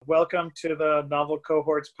welcome to the Novel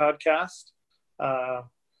Cohorts podcast.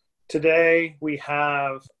 Today we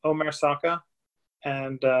have Omer Saka,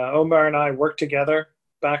 and Omer and I worked together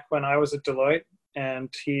back when I was at Deloitte,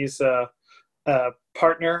 and he's a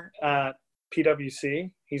partner at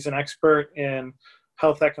PwC. He's an expert in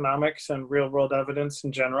health economics and real-world evidence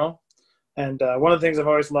in general. And one of the things I've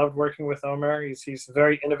always loved working with Omer is he's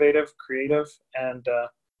very innovative, creative, and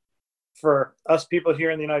for us people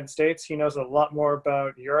here in the United States, he knows a lot more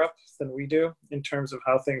about Europe than we do in terms of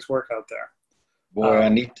how things work out there. Boy, I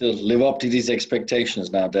need to live up to these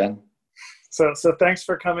expectations now, Dan. So thanks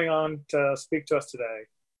for coming on to speak to us today.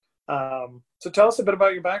 So tell us a bit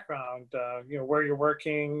about your background, where you're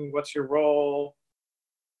working, what's your role?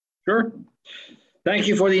 Sure. Thank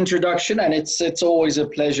you for the introduction, and it's always a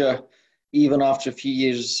pleasure, even after a few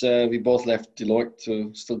years, we both left Deloitte,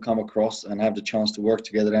 to still come across and have the chance to work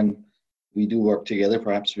together. And we do work together.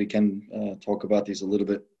 Perhaps we can talk about these a little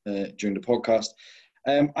bit during the podcast.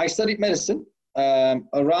 I studied medicine.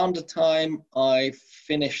 Around the time I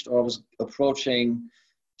finished, or was approaching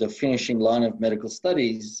the finishing line of medical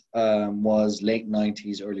studies, was late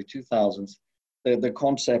 90s, early 2000s. The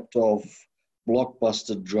concept of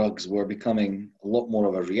blockbuster drugs were becoming a lot more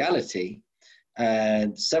of a reality.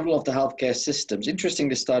 And several of the healthcare systems,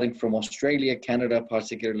 interestingly starting from Australia, Canada,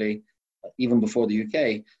 particularly, even before the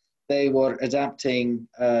UK, they were adapting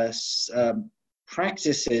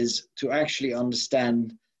practices to actually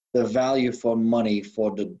understand the value for money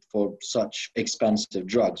for such expensive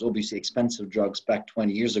drugs. Obviously, expensive drugs back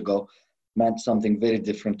 20 years ago meant something very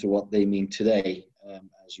different to what they mean today,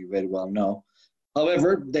 as you very well know.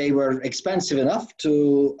 However, they were expensive enough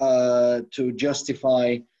to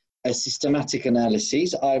justify a systematic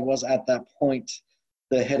analysis. I was at that point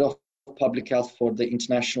the head of public health for the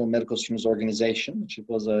International Medical Students Organization, which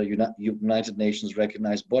was a United Nations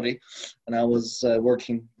recognized body. And I was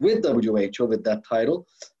working with WHO with that title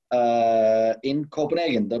in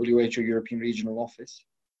Copenhagen, WHO European Regional Office.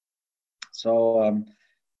 So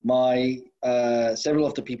several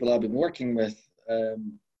of the people I've been working with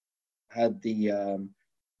had the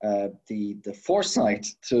foresight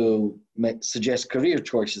to suggest career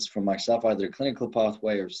choices for myself, either a clinical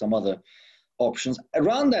pathway or some other options.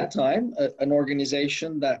 Around that time, an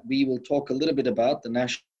organization that we will talk a little bit about, the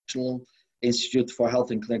National Institute for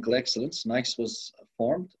Health and Clinical Excellence, NICE, was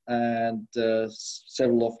formed, and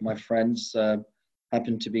several of my friends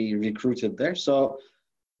happened to be recruited there. So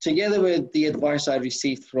together with the advice I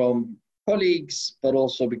received from colleagues, but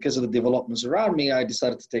also because of the developments around me, I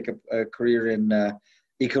decided to take a career in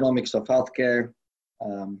economics of healthcare.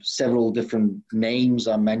 Several different names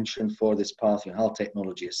are mentioned for this path: health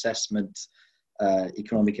technology assessment,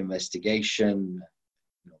 economic investigation,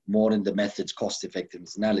 more in the methods, cost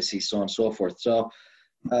effectiveness analysis, so on and so forth. So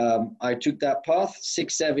I took that path,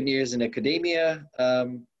 6-7 years in academia,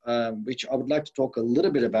 which I would like to talk a little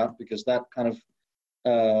bit about, because that kind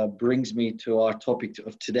of brings me to our topic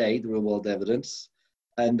of today, the real world evidence.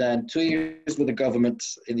 And then 2 years with the government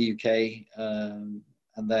in the UK,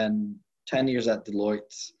 and then 10 years at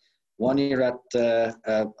Deloitte, 1 year at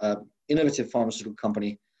innovative pharmaceutical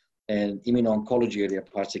company in immuno-oncology area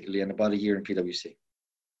particularly, and about a year in PwC.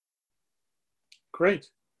 Great.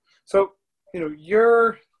 So,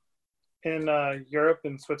 you're in Europe,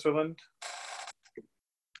 in Switzerland.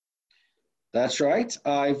 That's right.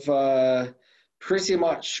 I've pretty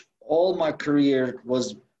much all my career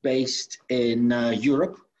was based in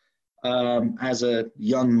Europe. As a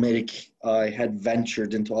young medic, I had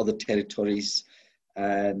ventured into other territories,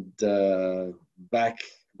 and back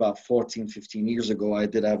about 14, 15 years ago, I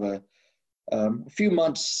did have a few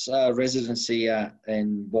months residency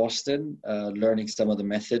in Boston, learning some of the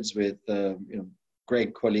methods with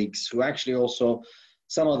great colleagues who actually also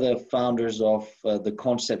some of the founders of the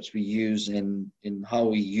concepts we use in how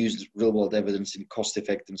we use real world evidence in cost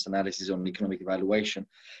effectiveness analysis on economic evaluation.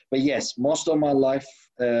 But yes, most of my life,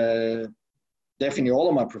 definitely all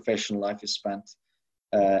of my professional life is spent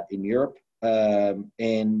in Europe,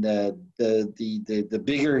 in the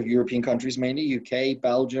bigger European countries, mainly UK,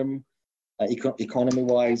 Belgium,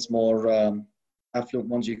 economy-wise, more affluent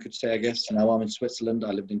ones, you could say, I guess. Now I'm in Switzerland.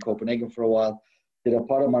 I lived in Copenhagen for a while. Did a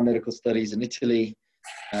part of my medical studies in Italy.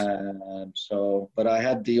 But I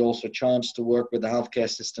had the also chance to work with the healthcare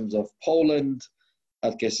systems of Poland,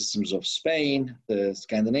 healthcare systems of Spain, the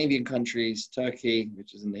Scandinavian countries, Turkey,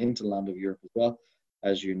 which is in the hinterland of Europe as well,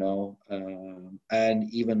 as you know, and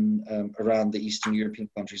even around the Eastern European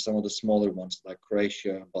countries, some of the smaller ones like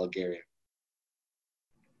Croatia, Bulgaria.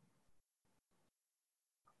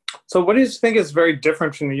 So what do you think is very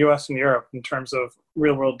different from the US and Europe in terms of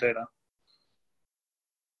real world data?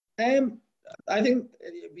 I think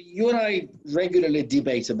you and I regularly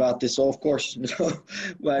debate about this. So of course,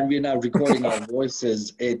 when we're now recording our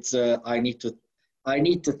voices, it's I need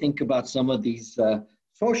to think about some of these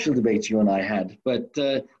social debates you and I had. But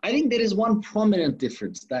I think there is one prominent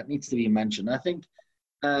difference that needs to be mentioned. I think,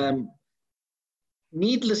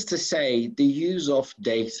 needless to say, the use of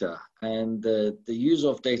data and the use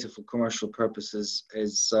of data for commercial purposes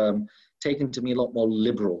is taken to be a lot more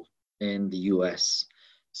liberal in the US.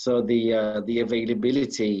 So the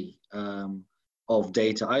availability of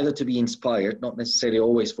data, either to be inspired, not necessarily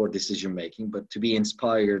always for decision making, but to be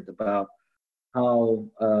inspired about how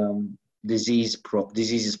diseases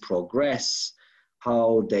progress,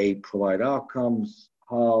 how they provide outcomes,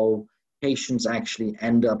 how patients actually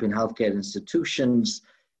end up in healthcare institutions.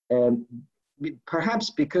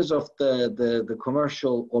 Perhaps because of the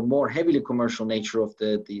commercial or more heavily commercial nature of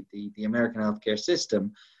the American healthcare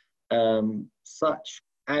system, such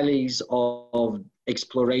alleys of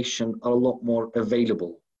exploration are a lot more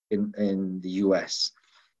available in the US.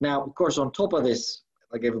 Now, of course, on top of this,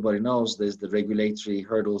 like everybody knows, there's the regulatory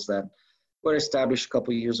hurdles that were established a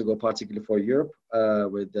couple of years ago, particularly for Europe,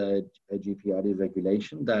 with the GPRD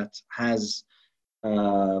regulation that has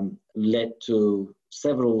led to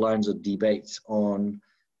several lines of debate on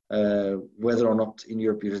whether or not in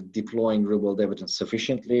Europe you're deploying real-world evidence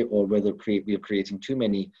sufficiently, or whether we're creating too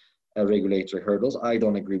many regulatory hurdles. I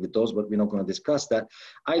don't agree with those, but we're not going to discuss that.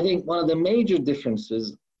 I think one of the major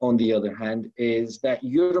differences, on the other hand, is that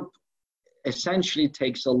Europe essentially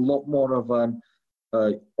takes a lot more of an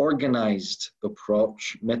organized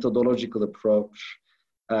approach, methodological approach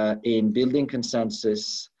in building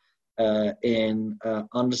consensus, in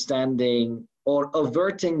understanding or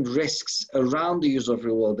averting risks around the use of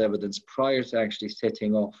real-world evidence prior to actually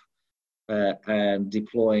setting off and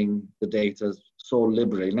deploying the data so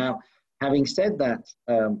liberally. Now, having said that,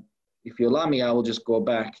 if you allow me, I will just go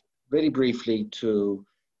back very briefly to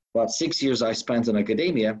about 6 years I spent in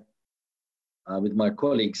academia with my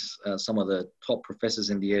colleagues, some of the top professors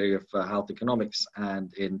in the area of health economics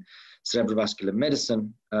and in cerebrovascular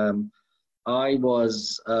medicine. I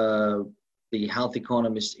was the health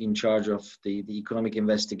economist in charge of the economic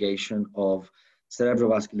investigation of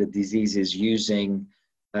cerebrovascular diseases using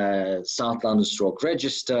South London Stroke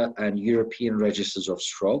Register and European Registers of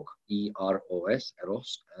Stroke, EROS,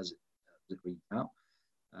 as it reads now.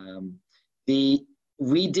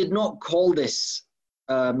 We did not call this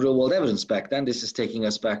real world evidence back then. This is taking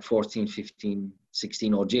us back 14, 15,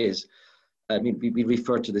 16 odd years. We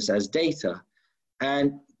refer to this as data.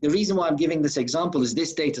 And the reason why I'm giving this example is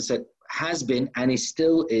this data set has been and is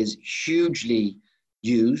still is hugely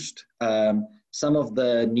used. Some of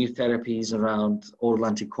the new therapies around oral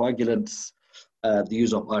anticoagulants, the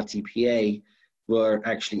use of RTPA, were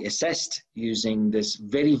actually assessed using this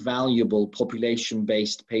very valuable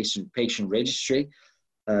population-based patient registry,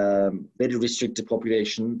 very restricted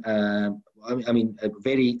population. I mean,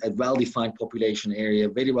 a well-defined population area,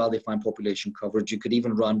 very well-defined population coverage. You could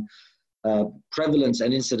even run prevalence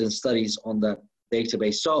and incidence studies on that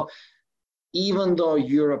database. So even though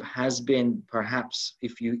Europe has been, perhaps,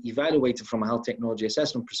 if you evaluate it from a health technology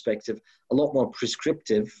assessment perspective, a lot more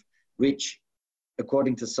prescriptive, which,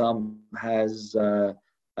 according to some, has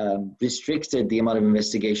restricted the amount of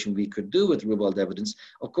investigation we could do with real-world evidence.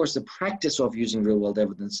 Of course, the practice of using real-world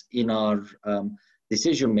evidence in our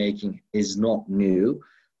decision-making is not new.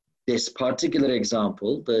 This particular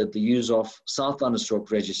example, the use of South London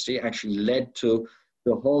Stroke Registry, actually led to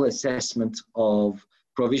the whole assessment of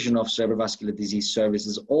provision of cerebrovascular disease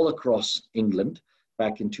services all across England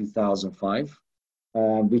back in 2005,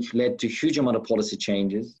 which led to a huge amount of policy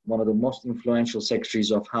changes. One of the most influential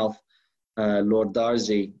secretaries of health, Lord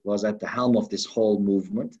Darzi, was at the helm of this whole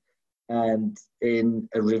movement. And in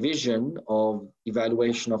a revision of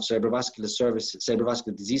evaluation of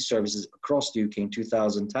cerebrovascular disease services across the UK in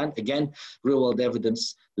 2010, again, real-world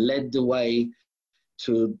evidence led the way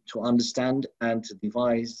to understand and to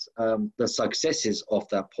devise the successes of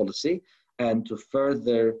that policy and to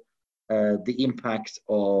further the impact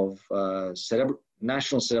of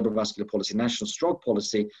national cerebrovascular policy, national stroke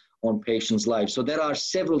policy on patients' lives. So there are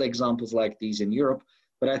several examples like these in Europe,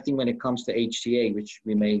 but I think when it comes to HTA, which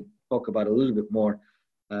we may talk about a little bit more,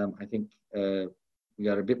 I think we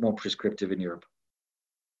are a bit more prescriptive in Europe.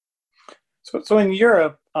 So in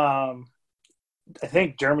Europe, I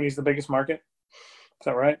think Germany is the biggest market. Is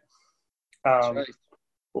that right? That's right.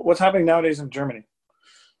 What's happening nowadays in Germany?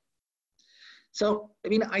 So, I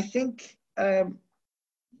mean, I think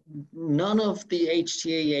none of the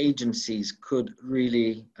HTA agencies could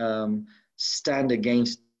really stand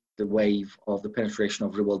against the wave of the penetration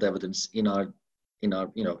of real-world evidence in our in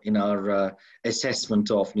our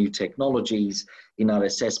assessment of new technologies, in our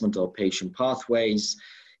assessment of patient pathways.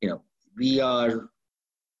 We are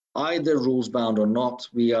either rules bound or not.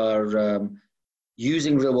 We are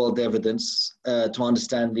using real world evidence to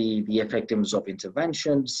understand the effectiveness of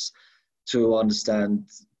interventions, to understand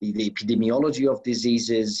the epidemiology of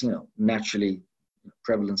diseases, naturally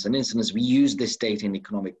prevalence and incidence. We use this data in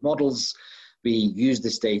economic models. We use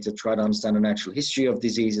this data to try to understand the natural history of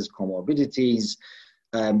diseases, comorbidities.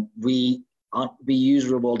 We use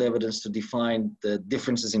real world evidence to define the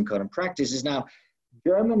differences in current practices. Now,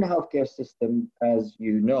 German healthcare system, as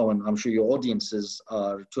you know, and I'm sure your audiences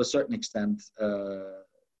are to a certain extent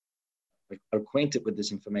acquainted with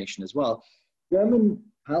this information as well. German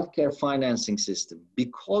healthcare financing system,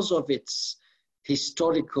 because of its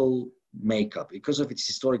historical makeup, because of its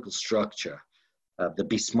historical structure, the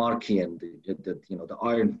Bismarckian, the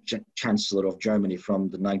Iron Chancellor of Germany from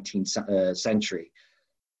the 19th century,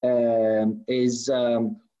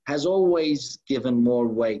 has always given more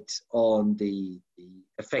weight on the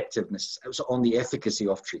effectiveness, on the efficacy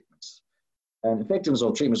of treatments. And effectiveness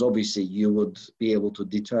of treatments, obviously, you would be able to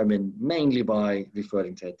determine mainly by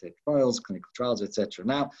referring to head-to-head trials, clinical trials, etc.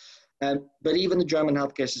 Now, but even the German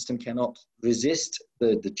healthcare system cannot resist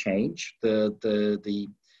the change,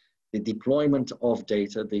 the deployment of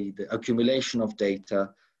data, the accumulation of data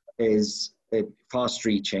is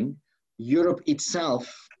fast-reaching. Europe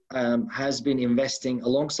itself has been investing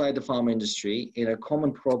alongside the pharma industry in a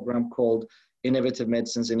common program called Innovative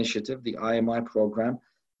Medicines Initiative, the IMI program,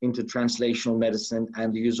 into translational medicine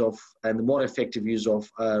and the more effective use of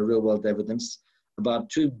real-world evidence. About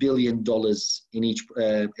 $2 billion in each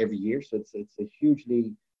every year, so it's a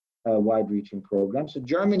hugely wide-reaching program. So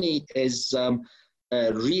Germany is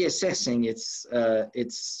reassessing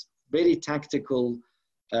its very tactical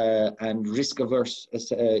and risk-averse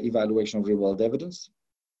evaluation of real-world evidence.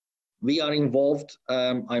 We are involved,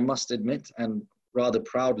 I must admit, and rather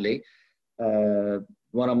proudly.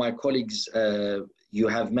 One of my colleagues you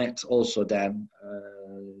have met also, Dan,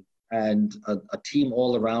 and a team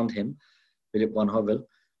all around him, Philip van Hovel.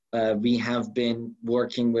 We have been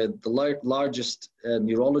working with the largest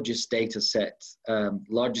neurologist data set,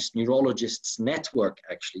 largest neurologists network,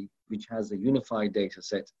 actually, which has a unified data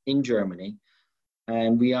set in Germany.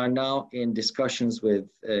 And we are now in discussions with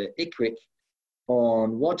IQWiC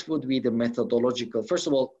on what would be the methodological, first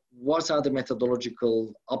of all, what are the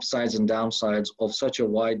methodological upsides and downsides of such a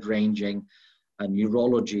wide-ranging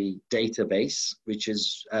neurology database, which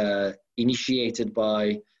is initiated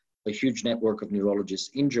by a huge network of neurologists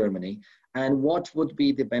in Germany, and what would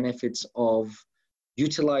be the benefits of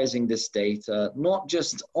utilizing this data, not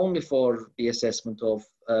just only for the assessment of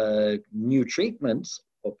new treatments,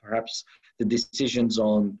 or perhaps the decisions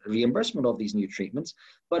on reimbursement of these new treatments,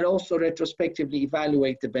 but also retrospectively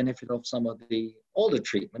evaluate the benefit of some of the older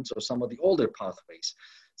treatments or some of the older pathways.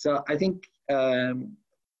 So I think there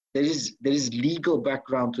is legal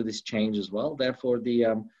background to this change as well. Therefore, the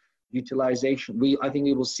utilization, I think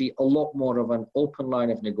we will see a lot more of an open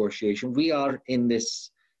line of negotiation. We are in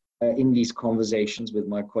these conversations with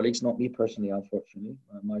my colleagues, not me personally, unfortunately.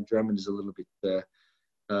 My German is a little bit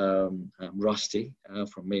rusty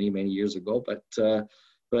from many years ago,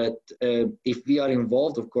 but if we are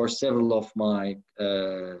involved, of course, several of my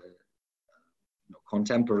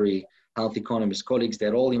contemporary health economist colleagues,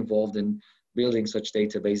 they're all involved in building such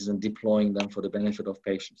databases and deploying them for the benefit of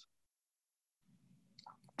patients.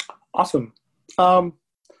 Awesome.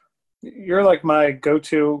 You're like my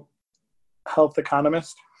go-to health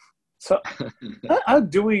economist. So how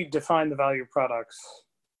do we define the value of products?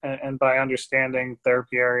 And by understanding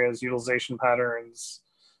therapy areas, utilization patterns,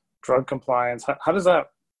 drug compliance, how does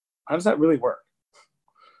that really work?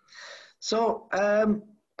 So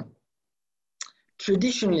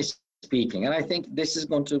traditionally speaking, and I think this is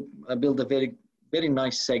going to build a very, very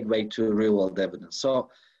nice segue to real world evidence. So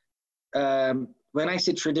when I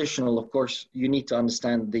say traditional, of course, you need to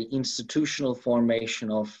understand the institutional formation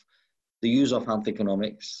of the use of health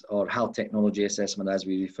economics or health technology assessment, as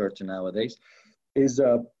we refer to nowadays, is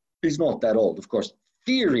not that old. Of course,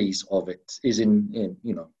 theories of it is in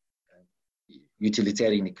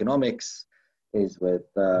utilitarian economics, is with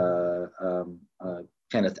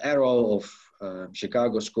Kenneth Arrow of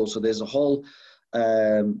Chicago School. So there's a whole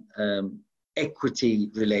equity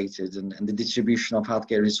related and the distribution of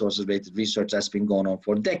healthcare resources related research that's been going on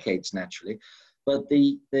for decades, naturally. But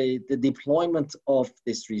the deployment of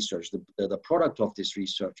this research, the product of this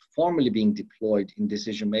research formally being deployed in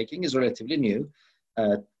decision making is relatively new,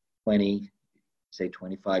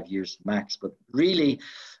 25 years max. But really,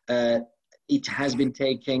 it has been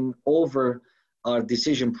taking over our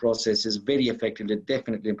decision processes very effectively,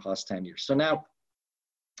 definitely in the past 10 years. So now,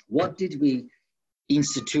 what did we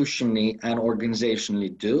institutionally and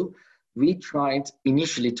organizationally do? We tried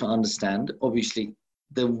initially to understand, obviously,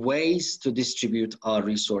 the ways to distribute our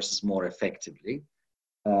resources more effectively.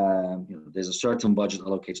 There's a certain budget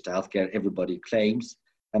allocated to healthcare, everybody claims,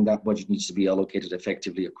 and that budget needs to be allocated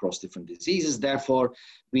effectively across different diseases. Therefore,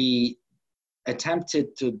 we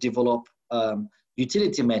attempted to develop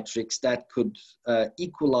utility metrics that could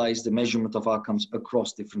equalize the measurement of outcomes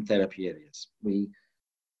across different therapy areas. We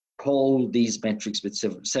call these metrics with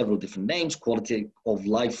several different names. Quality of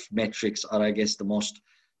life metrics are, I guess, the most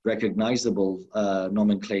recognizable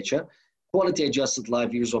nomenclature. Quality adjusted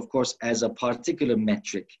life years, of course, as a particular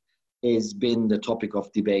metric, has been the topic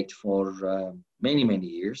of debate for many, many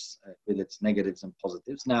years with its negatives and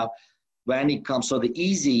positives. Now, when it comes, so the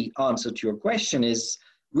easy answer to your question is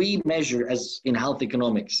we measure, as in health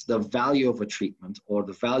economics, the value of a treatment or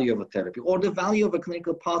the value of a therapy or the value of a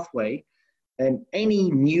clinical pathway. And any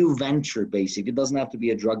new venture, basically, it doesn't have to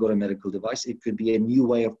be a drug or a medical device. It could be a new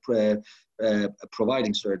way of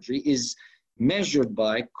providing surgery, is measured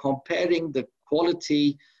by comparing the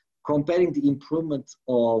quality, comparing the improvement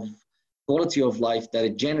of quality of life that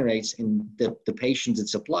it generates in the patients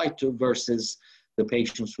it's applied to versus the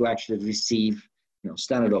patients who actually receive,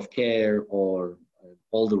 standard of care or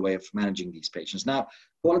older way of managing these patients. Now,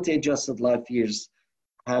 quality adjusted life years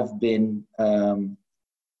have been,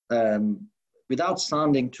 without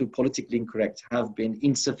sounding too politically incorrect, have been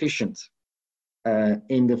insufficient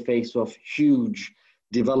in the face of huge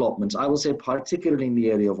developments. I will say particularly in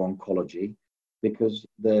the area of oncology, because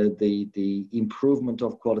the improvement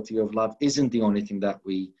of quality of life isn't the only thing that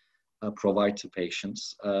we provide to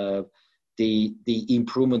patients. The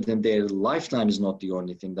improvement in their lifetime is not the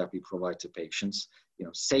only thing that we provide to patients.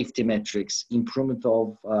 Safety metrics, improvement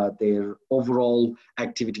of their overall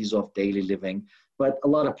activities of daily living. But a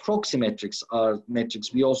lot of proxy metrics are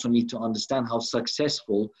metrics we also need to understand how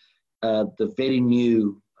successful the very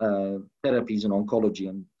new therapies in oncology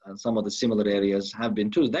and some of the similar areas have been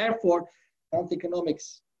too. Therefore, health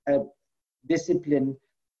economics discipline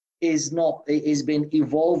is been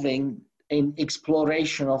evolving in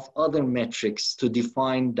exploration of other metrics to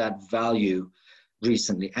define that value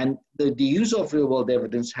recently. And the use of real world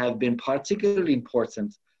evidence have been particularly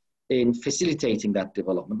important in facilitating that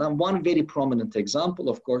development. And one very prominent example,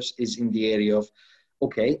 of course, is in the area of,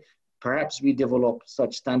 perhaps we develop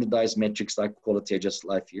such standardized metrics like quality adjusted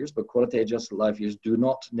life years, but quality adjusted life years do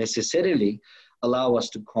not necessarily allow us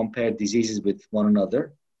to compare diseases with one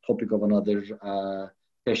another, topic of another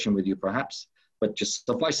session with you perhaps, but just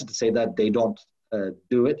suffice it to say that they don't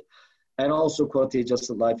do it. And also quality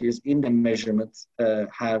adjusted life years in the measurement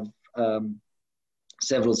have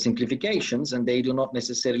several simplifications, and they do not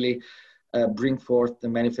necessarily bring forth the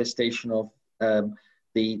manifestation of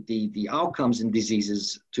the outcomes in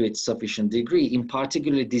diseases to its sufficient degree, in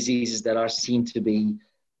particular diseases that are seen to be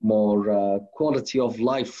more quality of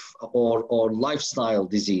life or lifestyle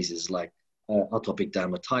diseases like atopic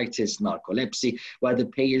dermatitis, narcolepsy, where the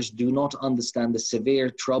payers do not understand the severe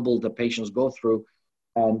trouble the patients go through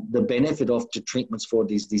and the benefit of the treatments for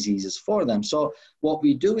these diseases for them. So what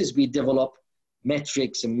we do is we develop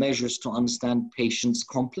metrics and measures to understand patients'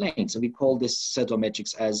 complaints, and we call this set of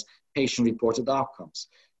metrics as patient-reported outcomes.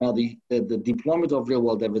 Now, the deployment of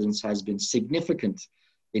real-world evidence has been significant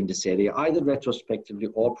in this area, either retrospectively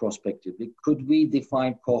or prospectively. Could we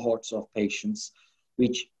define cohorts of patients,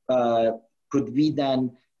 which could we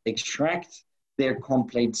then extract their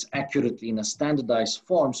complaints accurately in a standardized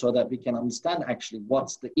form so that we can understand actually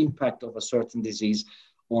what's the impact of a certain disease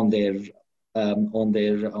on their on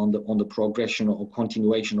the progression or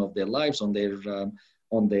continuation of their lives, on their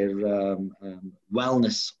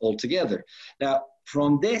wellness altogether. Now,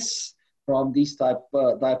 from these type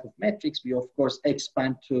of metrics, we of course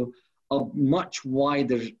expand to a much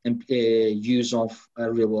wider use of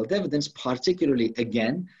real-world evidence, particularly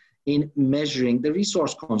again in measuring the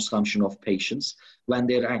resource consumption of patients when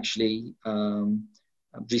they're actually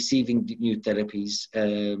receiving new therapies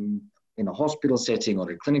in a hospital setting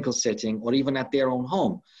or a clinical setting or even at their own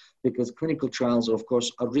home, because clinical trials, of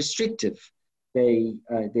course, are restrictive. They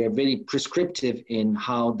are very prescriptive in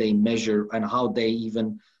how they measure and how they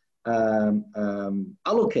even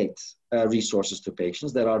allocate resources to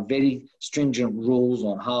patients. There are very stringent rules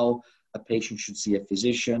on how a patient should see a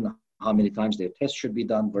physician, how many times their test should be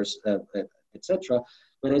done, versus, etc.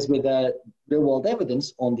 Whereas with real-world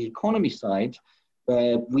evidence on the economy side,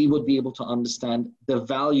 we would be able to understand the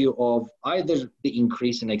value of either the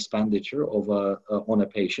increase in expenditure of on a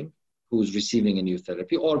patient who's receiving a new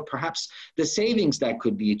therapy, or perhaps the savings that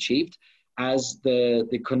could be achieved as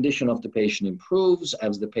the condition of the patient improves,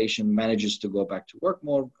 as the patient manages to go back to work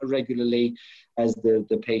more regularly, as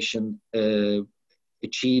the patient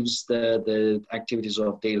achieves the activities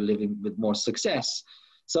of daily living with more success.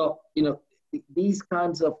 So, these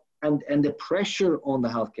kinds of, and the pressure on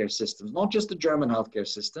the healthcare systems, not just the German healthcare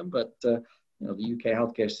system, but the UK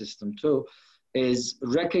healthcare system too, is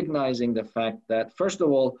recognizing the fact that, first of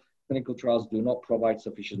all, clinical trials do not provide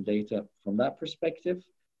sufficient data from that perspective.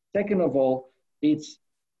 Second of all, it's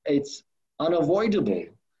unavoidable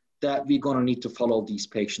that we're going to need to follow these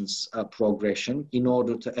patients' progression in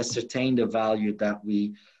order to ascertain the value that we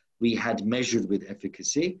had measured with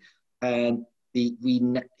efficacy. And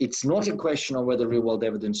it's not a question of whether real-world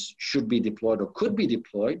evidence should be deployed or could be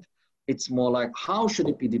deployed. It's more like, how should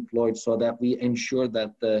it be deployed so that we ensure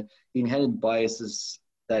that the inherent biases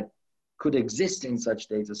that could exist in such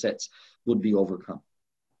data sets would be overcome.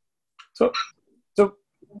 So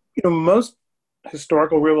most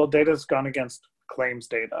historical real-world data has gone against claims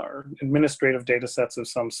data or administrative data sets of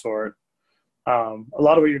some sort. A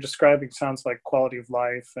lot of what you're describing sounds like quality of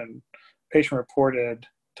life and patient-reported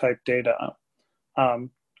type data.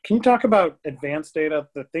 Can you talk about advanced data,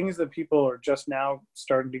 the things that people are just now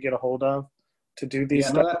starting to get a hold of to do these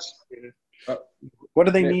studies? What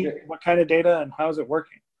do they need? What kind of data, and how is it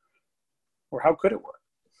working? Or how could it work?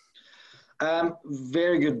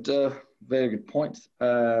 Very good point.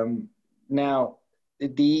 Now,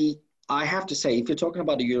 I have to say, if you're talking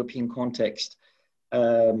about the European context,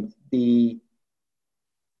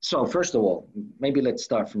 so first of all, maybe let's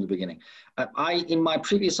start from the beginning. In my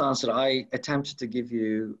previous answer, I attempted to give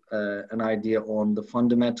you an idea on the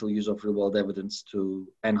fundamental use of real-world evidence to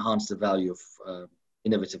enhance the value of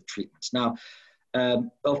innovative treatments. Now,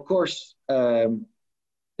 of course,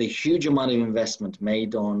 the huge amount of investment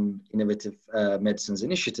made on Innovative Medicines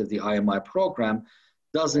Initiative, the IMI program,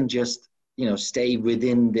 doesn't just stay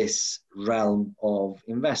within this realm of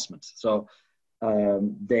investment. So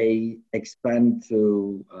they expand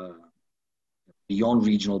to beyond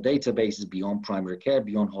regional databases, beyond primary care,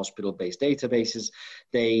 beyond hospital-based databases.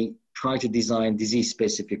 They try to design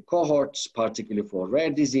disease-specific cohorts, particularly for rare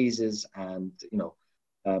diseases and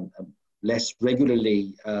less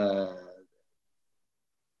regularly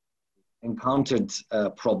encountered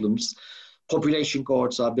problems. Population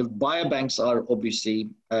cohorts are built. Biobanks are obviously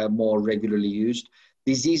more regularly used.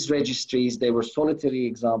 Disease registries, they were solitary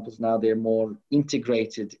examples. Now they're more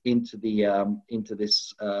integrated into the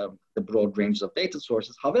broad range of data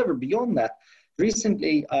sources. However, beyond that,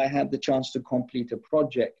 recently I had the chance to complete a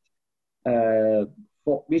project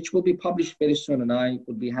which will be published very soon, and I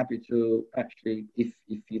would be happy to actually, if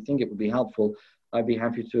you think it would be helpful, I'd be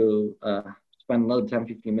happy to spend another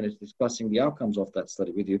 10-15 minutes discussing the outcomes of that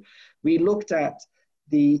study with you. We looked at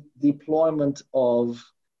the deployment of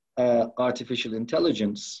artificial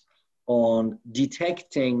intelligence on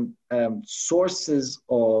detecting sources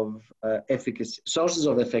of efficacy, sources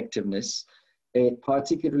of effectiveness,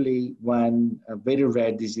 particularly when very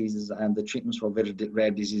rare diseases and the treatments for very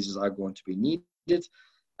rare diseases are going to be needed.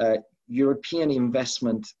 European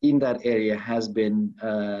investment in that area has been,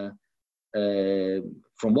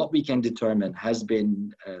 from what we can determine, has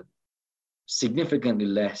been significantly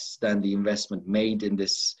less than the investment made in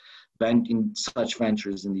such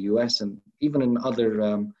ventures in the US and even in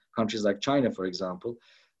other countries like China, for example.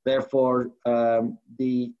 Therefore,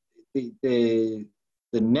 the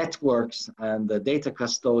networks and the data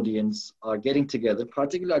custodians are getting together,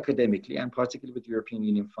 particularly academically and particularly with European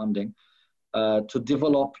Union funding, to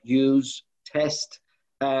develop, use, test,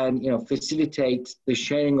 and facilitate the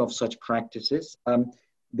sharing of such practices.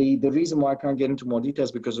 The reason why I can't get into more details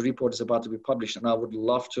is because the report is about to be published, and I would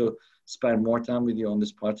love to spend more time with you on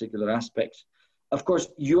this particular aspect. Of course,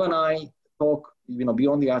 you and I talk,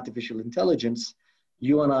 beyond the artificial intelligence,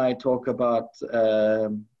 you and I talk about,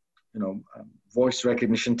 voice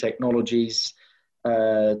recognition technologies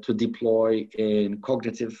to deploy in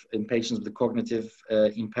patients with cognitive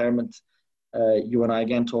impairment. You and I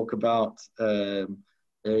again talk about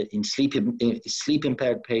in sleep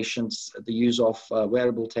impaired patients, the use of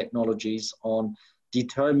wearable technologies on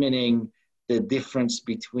determining the difference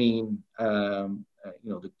between the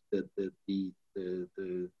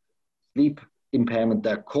sleep impairment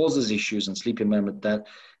that causes issues and sleep impairment that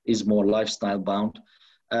is more lifestyle bound.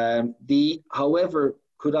 However,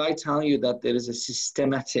 could I tell you that there is a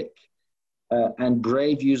systematic and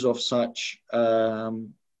brave use of such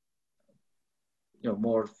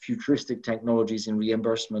more futuristic technologies in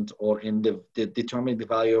reimbursement or in the determining the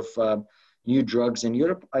value of new drugs in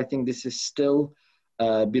Europe? I think this is still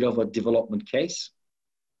a bit of a development case.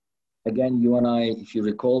 Again, you and I, if you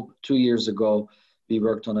recall, 2 years ago, we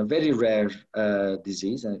worked on a very rare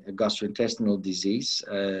disease, a gastrointestinal disease,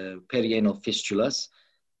 perianal fistulas.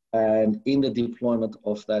 And in the deployment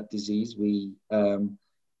of that disease, we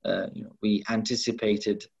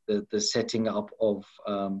anticipated the setting up of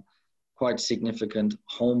quite significant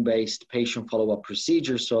home-based patient follow-up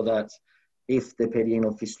procedures so that if the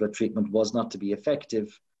perianal fistula treatment was not to be effective,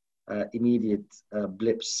 immediate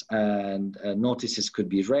blips and notices could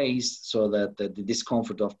be raised so that the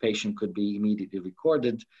discomfort of patient could be immediately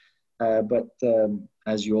recorded. But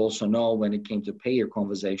as you also know, when it came to payer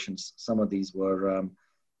conversations, some of these were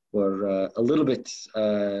a little bit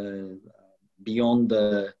beyond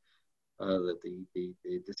the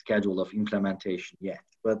schedule of implementation yet.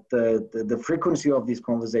 But the frequency of these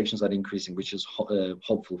conversations are increasing, which is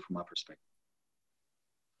hopeful from our perspective.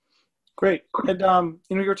 Great. And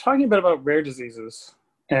you were talking a bit about rare diseases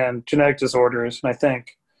and genetic disorders, and I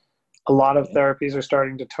think a lot of therapies are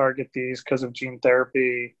starting to target these because of gene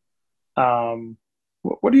therapy.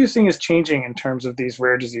 What do you think is changing in terms of these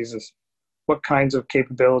rare diseases? What kinds of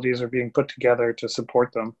capabilities are being put together to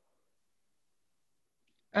support them?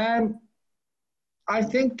 I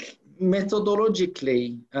think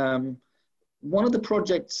methodologically, one of the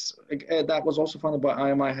projects that was also funded by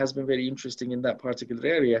IMI has been very interesting in that particular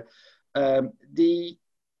area. We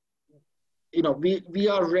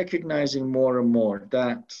are recognizing more and more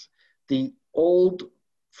that the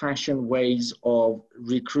old-fashioned ways of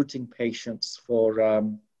recruiting patients for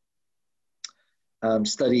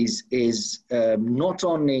studies is not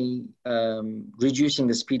only reducing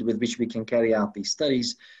the speed with which we can carry out these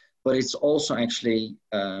studies, but it's also actually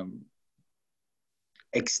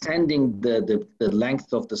extending the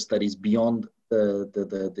length of the studies beyond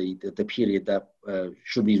the period that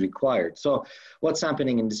should be required. So what's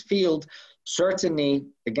happening in this field, certainly,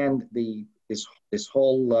 again, this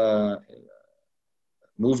whole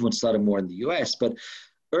movement started more in the US, but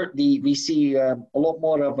we see a lot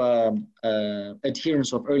more of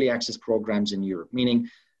adherence of early access programs in Europe, meaning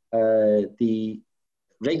the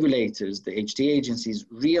regulators, the HTA agencies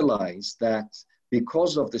realize that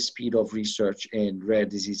because of the speed of research in rare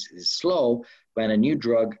disease is slow, when a new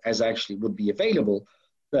drug would be available,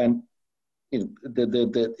 then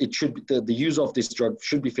the use of this drug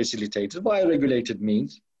should be facilitated by regulated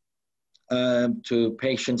means to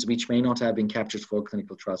patients which may not have been captured for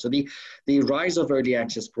clinical trials. So the rise of early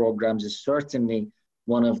access programs is certainly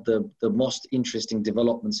one of the most interesting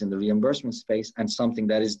developments in the reimbursement space, and something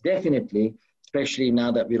that is definitely, especially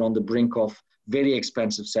now that we're on the brink of very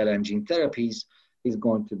expensive cell and gene therapies, is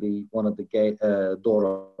going to be one of the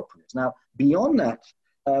door openers. Now, beyond that,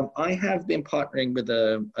 I have been partnering with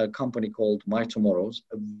a company called My Tomorrows,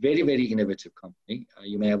 a very, very innovative company.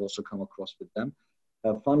 You may have also come across with them,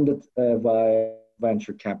 funded by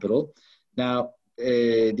venture capital. Now,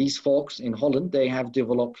 these folks in Holland, they have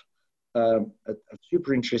developed a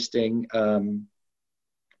super interesting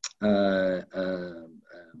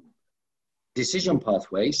decision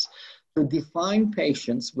pathways to define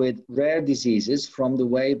patients with rare diseases from the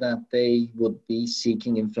way that they would be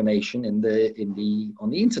seeking information on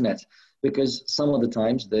the internet, because some of the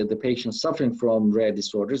times the patients suffering from rare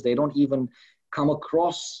disorders, they don't even come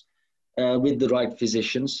across with the right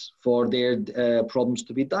physicians for their problems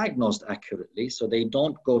to be diagnosed accurately, so they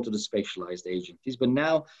don't go to the specialized agencies. But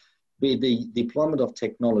now, with the deployment of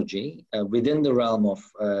technology within the realm of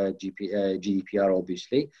GDPR,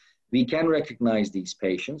 obviously, we can recognize these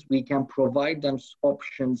patients. We can provide them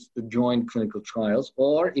options to join clinical trials,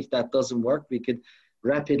 or if that doesn't work, we could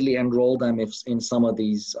rapidly enroll them in some of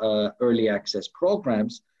these early access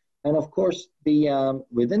programs. And of course,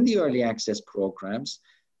 within the early access programs,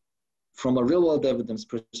 from a real world evidence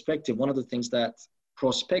perspective, one of the things that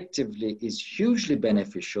prospectively is hugely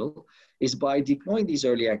beneficial is by deploying these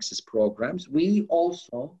early access programs, we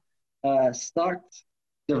also start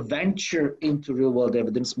the venture into real world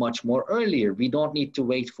evidence much more earlier. We don't need to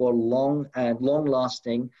wait for long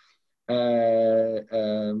lasting,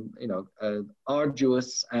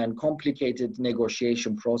 arduous and complicated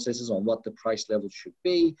negotiation processes on what the price level should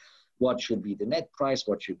be, what should be the net price,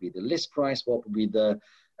 what should be the list price, what would be the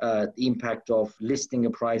impact of listing a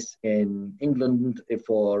price in England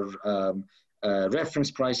for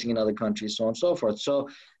reference pricing in other countries, so on and so forth. So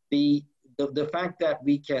the fact that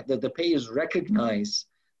the payers recognize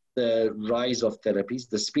the rise of therapies,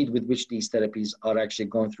 the speed with which these therapies are actually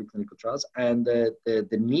going through clinical trials, and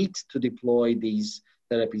the need to deploy these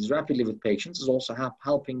therapies rapidly with patients is also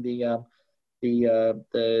helping the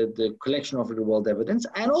collection of real world evidence.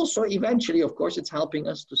 And also, eventually, of course, it's helping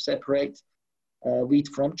us to separate wheat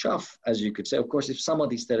from chaff, as you could say. Of course, if some of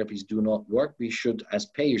these therapies do not work, we should, as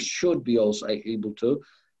payers, should be also able to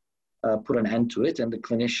put an end to it, and the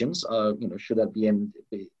clinicians should be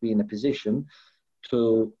in a position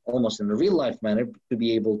to, almost in a real life manner, to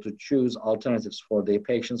be able to choose alternatives for their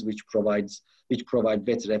patients, which provide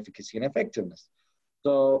better efficacy and effectiveness.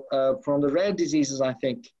 So from the rare diseases, I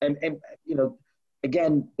think, and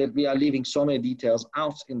again, that we are leaving so many details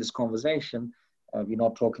out in this conversation. We're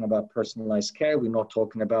not talking about personalized care. We're not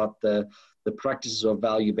talking about the practices of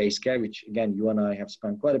value-based care, which again, you and I have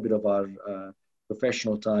spent quite a bit of our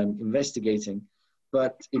professional time investigating.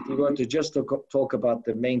 But if we were to just talk about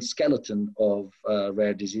the main skeleton of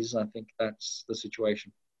rare disease, I think that's the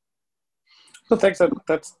situation. So thanks.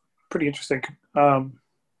 That's pretty interesting. One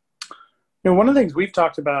of the things we've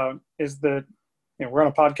talked about is that we're on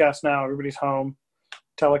a podcast now. Everybody's home.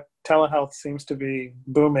 Telehealth seems to be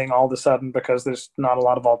booming all of a sudden because there's not a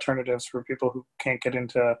lot of alternatives for people who can't get in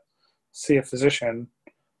to see a physician.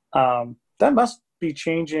 That must be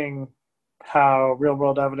changing how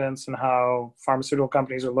real-world evidence and how pharmaceutical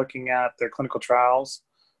companies are looking at their clinical trials.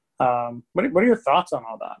 What are your thoughts on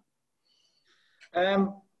all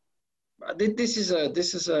that? This is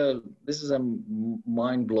a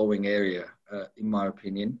mind-blowing area, in my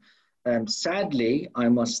opinion. Sadly, I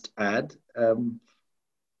must add,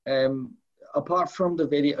 apart from the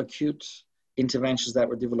very acute interventions that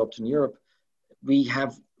were developed in Europe, we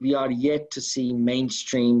are yet to see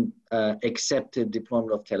mainstream accepted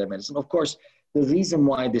deployment of telemedicine. Of course, the reason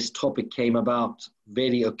why this topic came about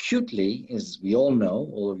very acutely, as we all know,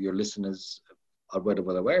 all of your listeners are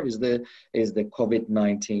well aware, is the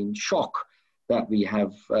COVID-19 shock that we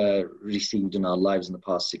have received in our lives in the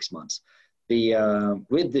past 6 months.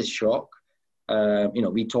 With this shock,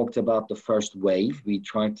 we talked about the first wave. We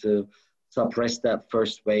tried to suppress that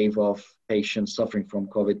first wave of patients suffering from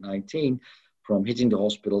COVID-19 from hitting the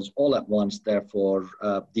hospitals all at once, therefore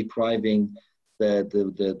depriving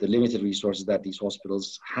the limited resources that these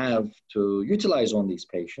hospitals have to utilize on these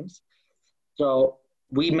patients. So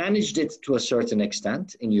we managed it to a certain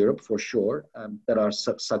extent in Europe, for sure. There are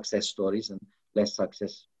success stories and less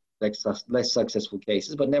successful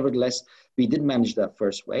cases, but nevertheless, we did manage that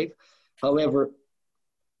first wave. However,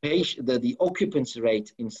 the occupancy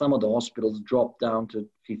rate in some of the hospitals dropped down to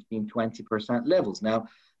 15-20% levels. Now,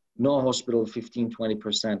 no hospital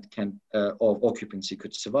 15-20% of occupancy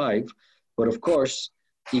could survive. But of course,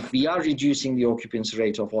 if we are reducing the occupancy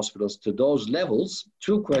rate of hospitals to those levels,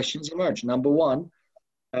 two questions emerge. Number one,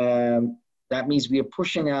 that means we are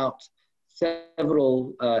pushing out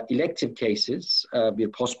several elective cases. We're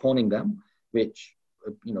postponing them, which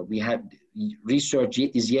we had research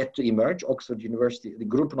is yet to emerge. Oxford University, the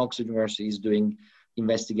group in Oxford University is doing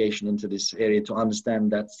investigation into this area to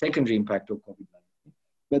understand that secondary impact of COVID-19.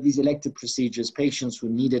 But these elective procedures, patients who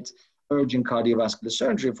needed urgent cardiovascular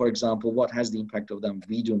surgery, for example, what has the impact of them?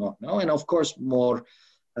 We do not know. And of course,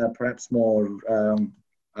 perhaps more on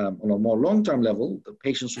a more long-term level, the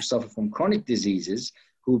patients who suffer from chronic diseases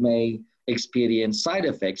who may experience side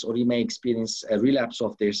effects or you may experience a relapse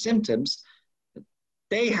of their symptoms,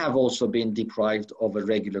 they have also been deprived of a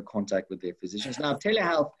regular contact with their physicians. Now,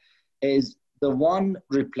 telehealth is the one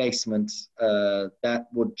replacement that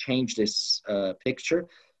would change this picture.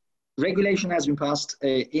 Regulation has been passed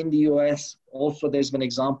in the US. Also, there's been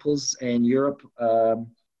examples in Europe.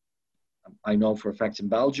 I know for a fact in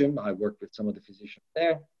Belgium, I work with some of the physicians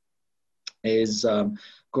there, is of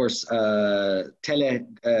course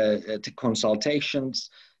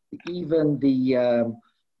consultations, even the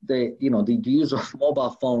use of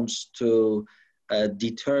mobile phones to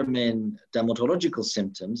determine dermatological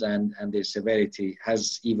symptoms and their severity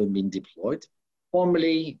has even been deployed,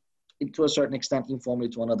 formally to a certain extent, informally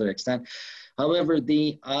to another extent. However, and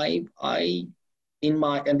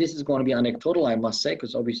this is going to be anecdotal, I must say,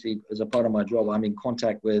 because obviously as a part of my job, I'm in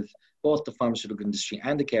contact with both the pharmaceutical industry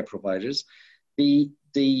and the care providers. The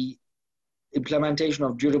implementation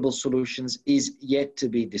of durable solutions is yet to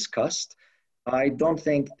be discussed. I don't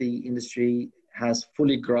think the industry has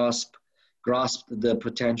fully grasped the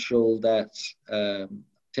potential that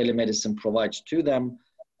telemedicine provides to them.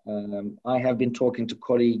 I have been talking to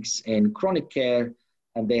colleagues in chronic care,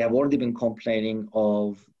 and they have already been complaining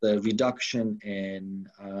of the reduction in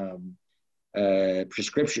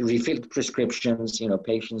refilled prescriptions,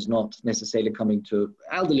 patients not necessarily coming to,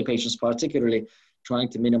 elderly patients particularly, trying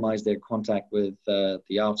to minimize their contact with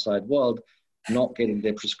the outside world, not getting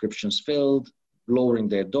their prescriptions filled, lowering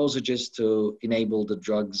their dosages to enable the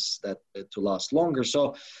drugs to last longer.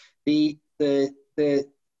 So there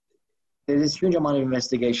is a huge amount of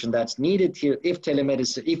investigation that's needed here. If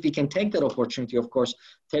we can take that opportunity, of course,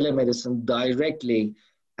 telemedicine directly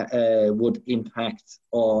would impact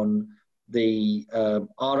on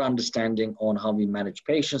our understanding on how we manage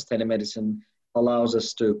patients. Telemedicine allows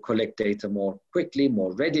us to collect data more quickly,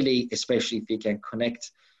 more readily, especially if we can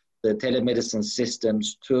connect the telemedicine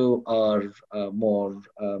systems to our more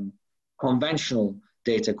conventional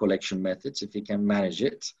data collection methods, if we can manage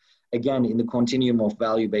it. Again, in the continuum of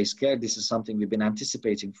value-based care, this is something we've been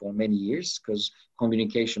anticipating for many years because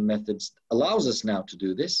communication methods allows us now to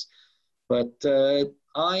do this. But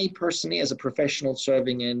I personally, as a professional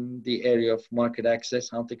serving in the area of market access,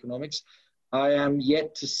 health economics, I am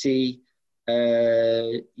yet to see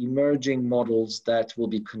emerging models that will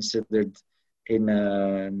be considered in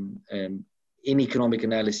economic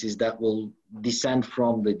analysis that will descend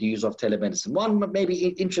from the use of telemedicine. One maybe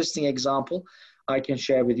interesting example I can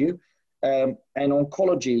share with you, an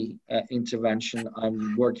oncology intervention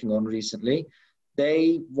I'm working on recently.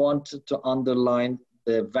 They wanted to underline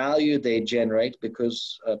the value they generate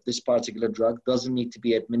because this particular drug doesn't need to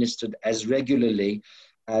be administered as regularly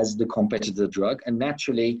as the competitor drug. And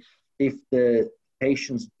naturally, if the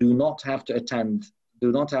patients do not have to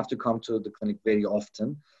come to the clinic very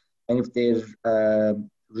often, and if their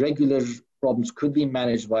regular problems could be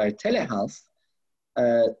managed via telehealth,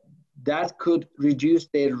 that could reduce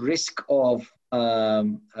their risk of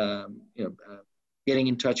getting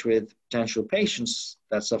in touch with potential patients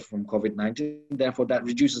that suffer from COVID-19. Therefore, that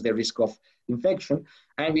reduces their risk of infection.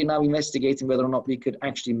 And we're now investigating whether or not we could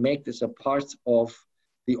actually make this a part of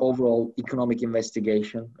the overall economic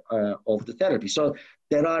investigation of the therapy. So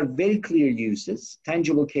there are very clear uses.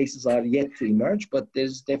 Tangible cases are yet to emerge, but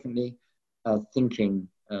there's definitely thinking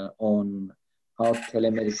on how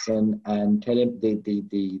telemedicine and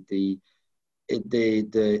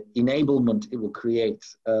the enablement it will create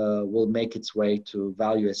will make its way to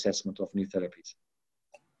value assessment of new therapies.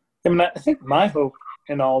 I mean, I think my hope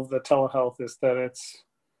in all of the telehealth is that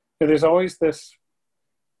there's always this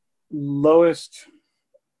lowest,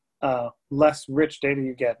 less rich data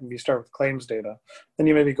you get when you start with claims data. Then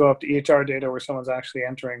you maybe go up to EHR data where someone's actually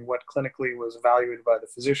entering what clinically was evaluated by the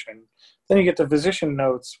physician. Then you get to physician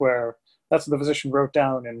notes where that's what the physician wrote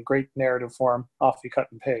down in great narrative form, off you cut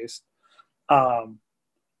and paste.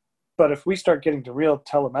 But if we start getting to real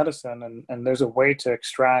telemedicine and there's a way to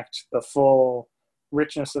extract the full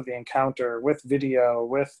richness of the encounter with video,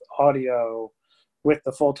 with audio, with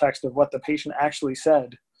the full text of what the patient actually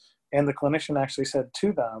said and the clinician actually said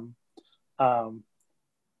to them,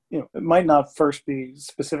 it might not first be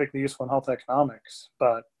specifically useful in health economics,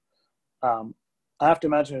 but I have to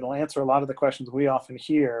imagine it'll answer a lot of the questions we often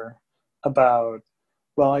hear about,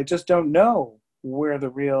 well, I just don't know where the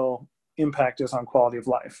real impact is on quality of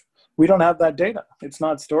life. We don't have that data. It's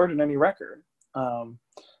not stored in any record.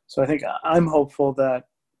 So I think I'm hopeful that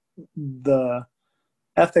the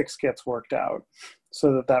ethics gets worked out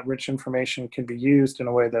so that that rich information can be used in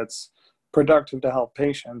a way that's productive to help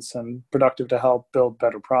patients and productive to help build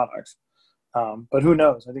better products. But who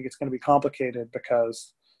knows? I think it's going to be complicated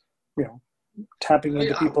because, tapping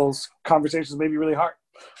into people's conversations may be really hard.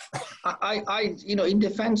 In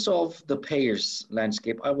defense of the payers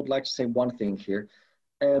landscape, I would like to say one thing here.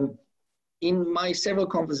 In my several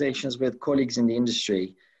conversations with colleagues in the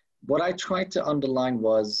industry, what I tried to underline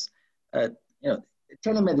was,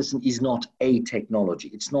 telemedicine is not a technology.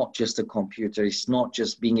 It's not just a computer. It's not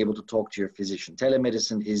just being able to talk to your physician.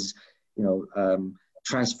 Telemedicine is,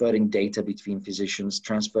 transferring data between physicians,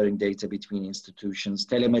 transferring data between institutions.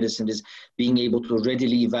 Telemedicine is being able to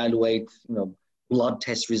readily evaluate, blood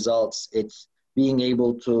test results. It's being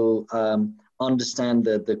able to understand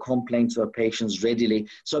the complaints of patients readily.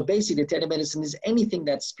 So basically, telemedicine is anything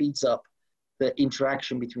that speeds up the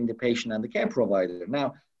interaction between the patient and the care provider.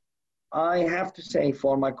 Now, I have to say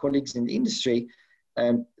for my colleagues in the industry,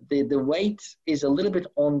 the weight is a little bit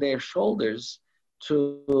on their shoulders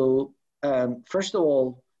to, first of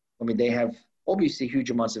all, they have obviously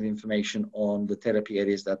huge amounts of information on the therapy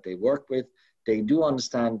areas that they work with. They do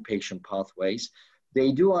understand patient pathways.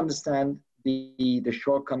 They do understand the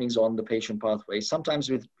shortcomings on the patient pathways,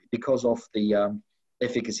 sometimes because of the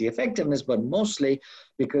efficacy effectiveness, but mostly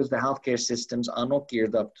because the healthcare systems are not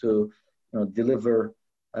geared up to deliver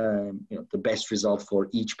the best result for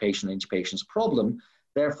each patient and each patient's problem.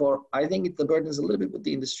 Therefore, I think the burden is a little bit with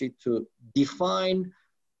the industry to define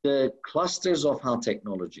the clusters of health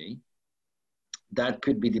technology that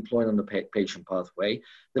could be deployed on the patient pathway,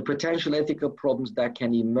 the potential ethical problems that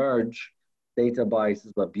can emerge, data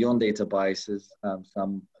biases, but beyond data biases,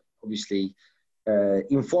 some obviously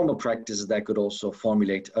informal practices that could also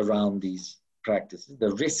formulate around these practices,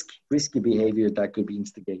 the risky behavior that could be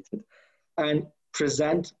instigated, and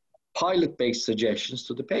present pilot-based suggestions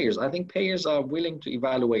to the payers. I think payers are willing to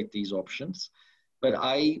evaluate these options. but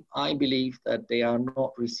I believe that they are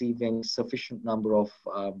not receiving sufficient number of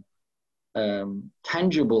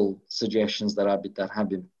tangible suggestions that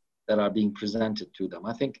are being presented to them.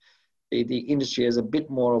 I think the industry has a bit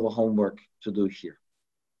more of a homework to do here.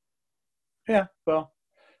 Yeah, well,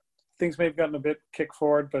 things may have gotten a bit kick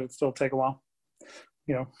forward, but it still take a while.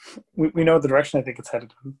 You know, we know the direction I think it's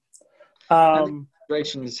headed. The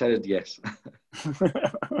direction is headed, yes.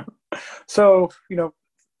 So, you know,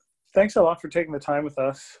 thanks a lot for taking the time with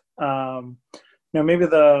us. You know, maybe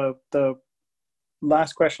the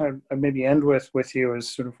last question I'd maybe end with you is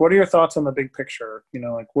sort of, what are your thoughts on the big picture? You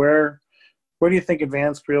know, like where do you think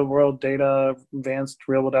advanced real world data, advanced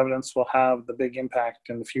real world evidence will have the big impact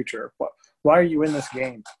in the future? Why are you in this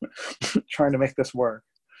game trying to make this work?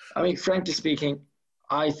 I mean, frankly speaking,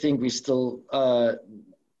 I think we still,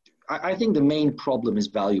 I think the main problem is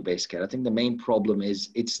value-based care. I think the main problem is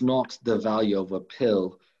it's not the value of a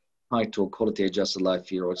pill tied to a quality-adjusted life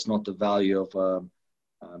here, or it's not the value of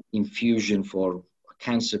infusion for a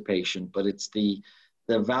cancer patient, but it's the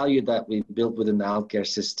value that we built within the healthcare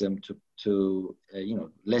system to you know,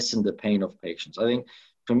 lessen the pain of patients. I think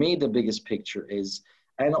for me the biggest picture is,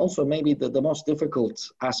 and also maybe the most difficult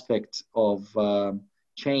aspect of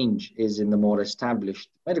change is in the more established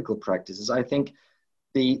medical practices. I think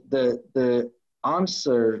the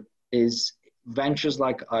answer is ventures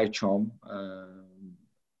like ICHOM,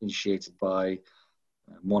 initiated by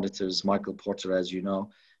monitors Michael Porter, as you know,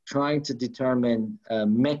 trying to determine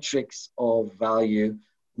metrics of value,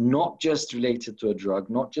 not just related to a drug,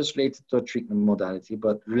 not just related to a treatment modality,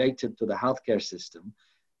 but related to the healthcare system,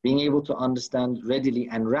 being able to understand readily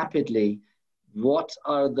and rapidly what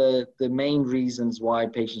are the main reasons why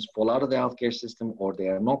patients fall out of the healthcare system, or they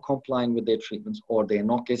are not complying with their treatments, or they're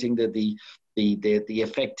not getting the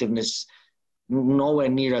effectiveness nowhere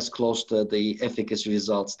near as close to the efficacy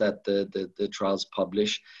results that the trials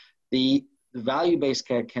publish. The value-based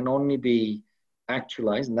care can only be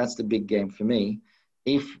actualized, and that's the big game for me,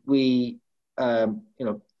 if we you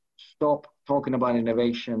know, stop talking about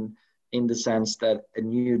innovation in the sense that a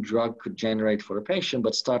new drug could generate for a patient,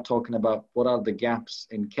 but start talking about what are the gaps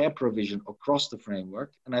in care provision across the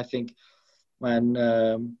framework. And I think when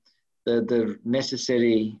the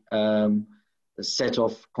necessary set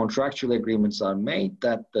of contractual agreements are made,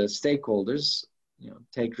 that the stakeholders, you know,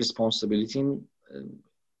 take responsibility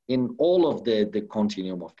in all of the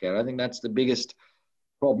continuum of care. I think that's the biggest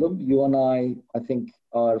problem. You and I think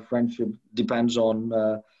our friendship depends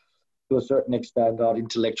on to a certain extent our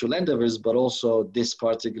intellectual endeavors, but also this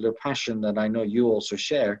particular passion that I know you also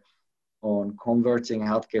share on converting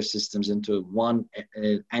healthcare systems into one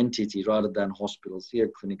entity rather than hospitals here,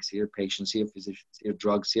 clinics here, patients here, physicians here,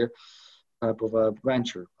 drugs here, type of a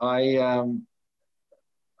venture. I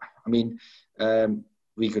mean,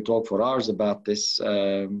 we could talk for hours about this.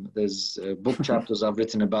 There's book chapters I've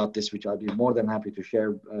written about this, which I'd be more than happy to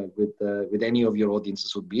share with any of your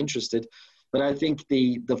audiences who'd be interested. But I think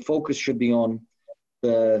the focus should be on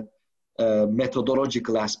the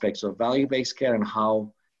methodological aspects of value-based care and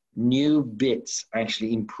how new bits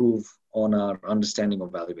actually improve on our understanding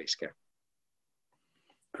of value-based care.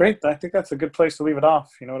 Great. I think that's a good place to leave it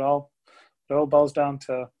off. You know, it all boils down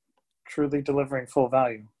to truly delivering full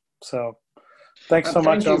value. So thanks so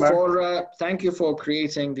much, Omar. Thank you for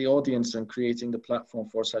creating the audience and creating the platform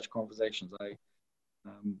for such conversations.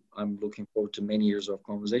 I'm looking forward to many years of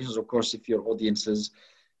conversations. Of course, if your audiences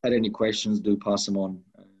had any questions, do pass them on.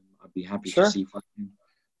 I'd be happy to see if I can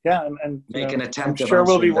and make an attempt. I'm sure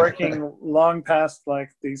we'll be working long past like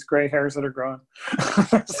these gray hairs that are growing.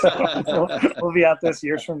 So we'll be at this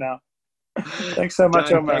years from now. Thanks so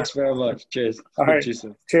much, Omar. Thanks very much. Cheers. All right.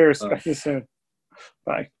 Cheers. Talk to you soon.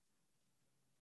 Bye.